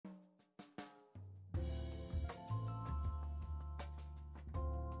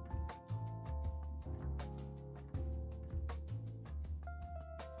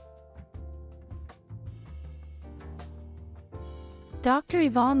Dr.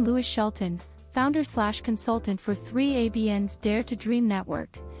 Yvonne Lewis-Shelton, founder/consultant for 3ABN's Dare to Dream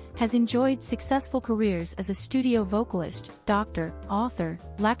network, has enjoyed successful careers as a studio vocalist, doctor, author,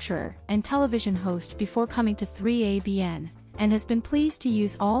 lecturer, and television host before coming to 3ABN, and has been pleased to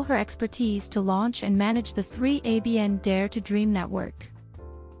use all her expertise to launch and manage the 3ABN Dare to Dream network.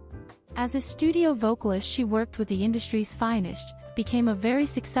 As a studio vocalist, she worked with the industry's finest, became a very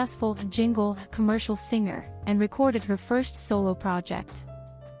successful jingle commercial singer, and recorded her first solo project.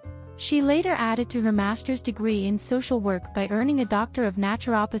 She later added to her master's degree in social work by earning a Doctor of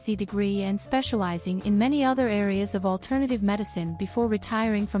Naturopathy degree and specializing in many other areas of alternative medicine before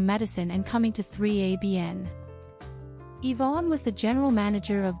retiring from medicine and coming to 3ABN. Yvonne was the general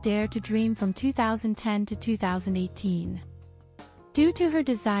manager of Dare to Dream from 2010 to 2018. Due to her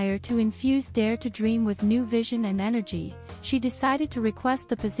desire to infuse Dare to Dream with new vision and energy, she decided to request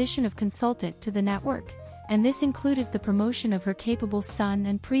the position of consultant to the network, and this included the promotion of her capable son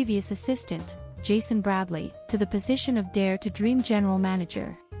and previous assistant, Jason Bradley, to the position of Dare to Dream General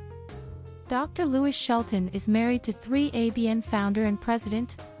Manager. Dr. Lewis-Shelton is married to 3ABN founder and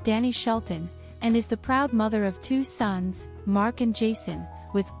president, Danny Shelton, and is the proud mother of 2 sons, Mark and Jason,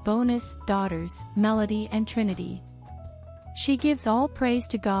 with bonus daughters, Melody and Trinity. She gives all praise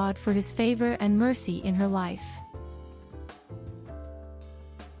to God for His favor and mercy in her life.